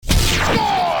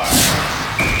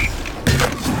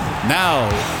Now,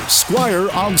 Squire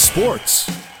on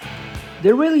Sports.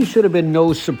 There really should have been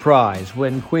no surprise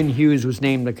when Quinn Hughes was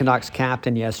named the Canucks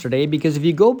captain yesterday, because if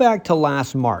you go back to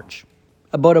last March,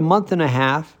 about a month and a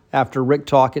half after Rick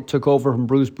Tocchet took over from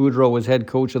Bruce Boudreau as head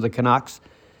coach of the Canucks,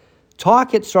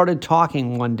 Tocchet started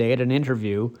talking one day at an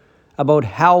interview about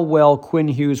how well Quinn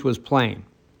Hughes was playing,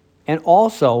 and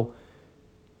also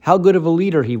how good of a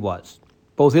leader he was,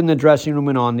 both in the dressing room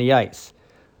and on the ice.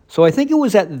 So I think it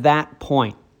was at that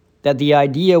point that the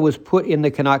idea was put in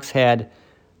the Canucks' head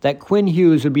that Quinn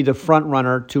Hughes would be the front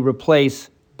runner to replace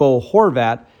Bo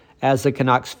Horvat as the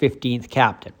Canucks' 15th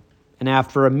captain. And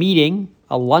after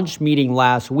a lunch meeting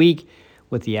last week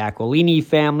with the Aquilini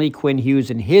family, Quinn Hughes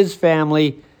and his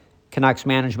family, Canucks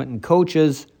management and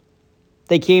coaches,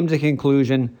 they came to the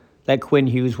conclusion that Quinn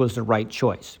Hughes was the right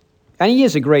choice. And he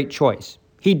is a great choice.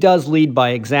 He does lead by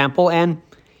example, and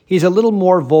he's a little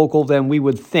more vocal than we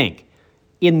would think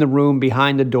in the room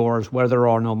behind the doors where there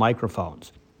are no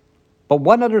microphones. But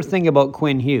one other thing about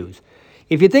Quinn Hughes.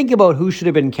 If you think about who should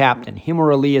have been captain, him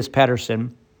or Elias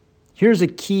Pettersson, here's a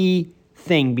key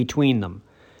thing between them.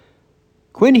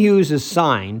 Quinn Hughes is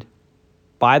signed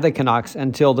by the Canucks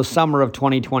until the summer of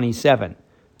 2027.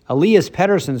 Elias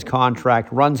Pettersson's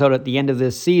contract runs out at the end of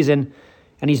this season,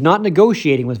 and he's not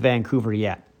negotiating with Vancouver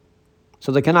yet.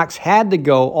 So the Canucks had to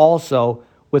go also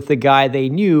with the guy they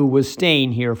knew was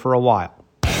staying here for a while.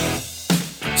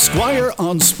 Squire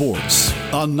on Sports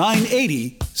on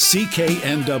 980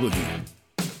 CKNW.